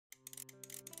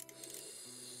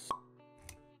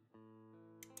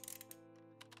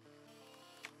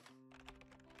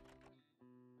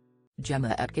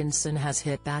Gemma Atkinson has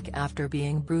hit back after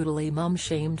being brutally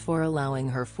mum-shamed for allowing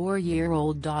her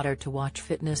 4-year-old daughter to watch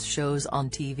fitness shows on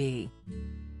TV.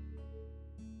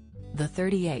 The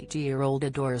 38-year-old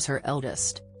adores her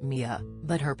eldest, Mia,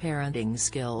 but her parenting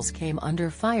skills came under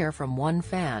fire from one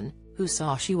fan, who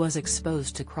saw she was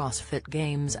exposed to CrossFit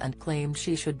Games and claimed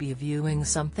she should be viewing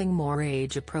something more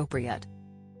age-appropriate.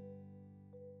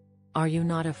 "Are you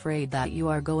not afraid that you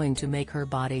are going to make her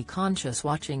body conscious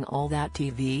watching all that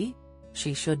TV?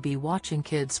 She should be watching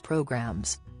kids'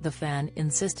 programs," the fan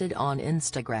insisted on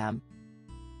Instagram.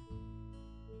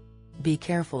 "Be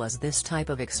careful, as this type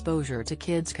of exposure to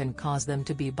kids can cause them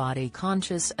to be body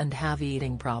conscious and have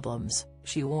eating problems,"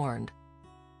 she warned.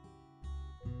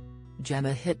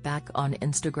 Gemma hit back on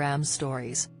Instagram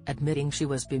stories, admitting she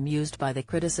was bemused by the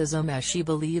criticism as she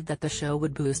believed that the show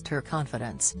would boost her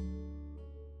confidence.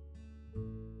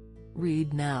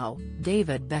 Read now: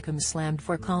 David Beckham slammed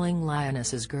for calling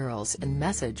Lionesses girls in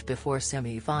message before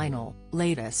semi-final.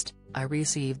 Latest: I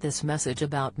received this message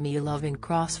about me loving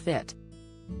CrossFit.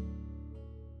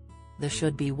 The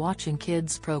should be watching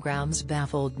kids programs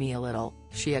baffled me a little,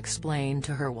 she explained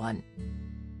to her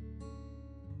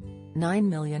 1.9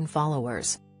 million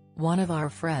followers. "One of our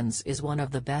friends is one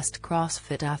of the best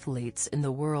CrossFit athletes in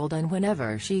the world, and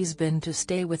whenever she's been to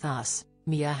stay with us,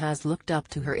 Mia has looked up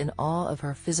to her in awe of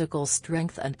her physical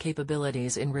strength and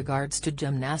capabilities in regards to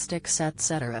gymnastics,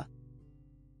 etc."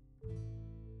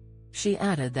 She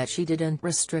added that she didn't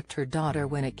restrict her daughter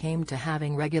when it came to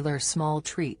having regular small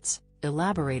treats,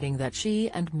 elaborating that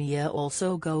she and Mia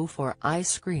also go for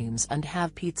ice creams and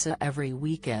have pizza every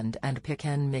weekend and pick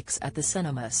and mix at the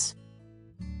cinemas.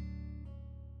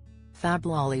 "Fab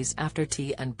lollies after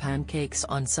tea and pancakes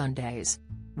on Sundays.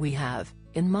 We have,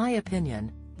 in my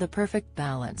opinion, the perfect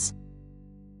balance.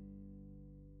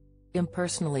 I'm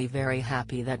personally very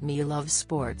happy that Mia loves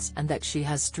sports and that she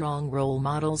has strong role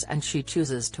models and she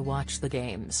chooses to watch the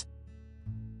games.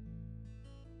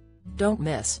 Don't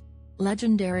miss."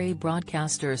 Legendary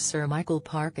broadcaster Sir Michael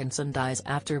Parkinson dies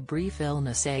after brief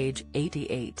illness, age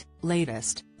 88.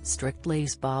 Latest: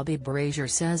 Strictly's Bobby Brazier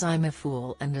says I'm a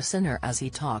fool and a sinner as he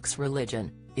talks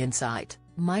religion. Insight: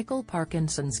 Michael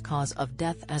Parkinson's cause of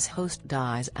death as host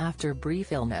dies after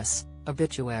brief illness.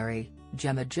 Obituary: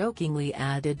 Gemma jokingly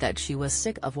added that she was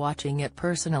sick of watching it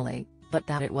personally, but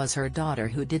that it was her daughter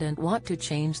who didn't want to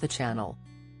change the channel.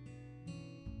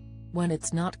 "When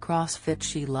it's not CrossFit,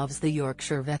 she loves the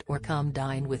Yorkshire Vet or Come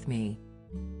Dine With Me.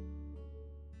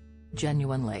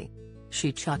 Genuinely,"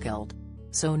 she chuckled.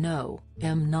 "So no,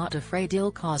 I'm not afraid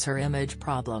it'll cause her image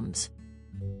problems.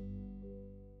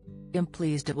 I'm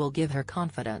pleased it will give her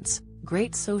confidence,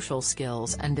 great social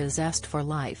skills and a zest for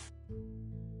life."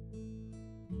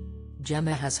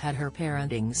 Gemma has had her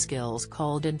parenting skills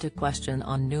called into question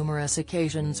on numerous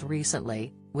occasions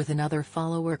recently, with another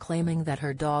follower claiming that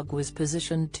her dog was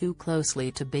positioned too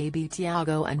closely to baby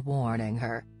Tiago and warning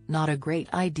her, "Not a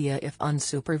great idea if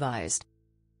unsupervised."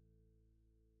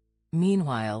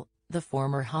 Meanwhile, the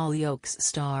former Hollyoaks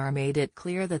star made it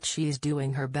clear that she's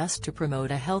doing her best to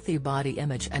promote a healthy body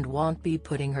image and won't be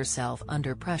putting herself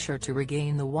under pressure to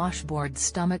regain the washboard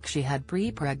stomach she had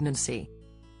pre-pregnancy.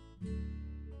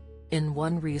 In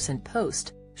one recent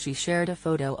post, she shared a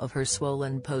photo of her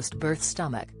swollen post-birth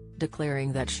stomach,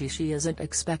 declaring that she isn't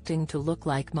expecting to look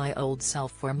like my old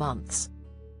self for months.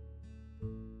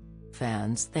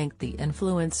 Fans thanked the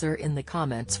influencer in the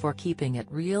comments for keeping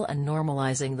it real and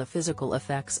normalizing the physical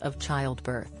effects of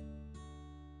childbirth.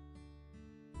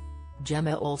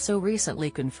 Gemma also recently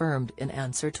confirmed in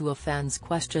answer to a fan's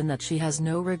question that she has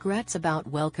no regrets about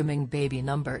welcoming baby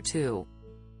number 2.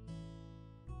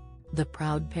 The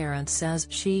proud parent says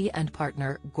she and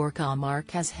partner Gorka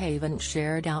Marquez haven't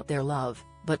shared out their love,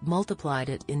 but multiplied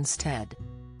it instead.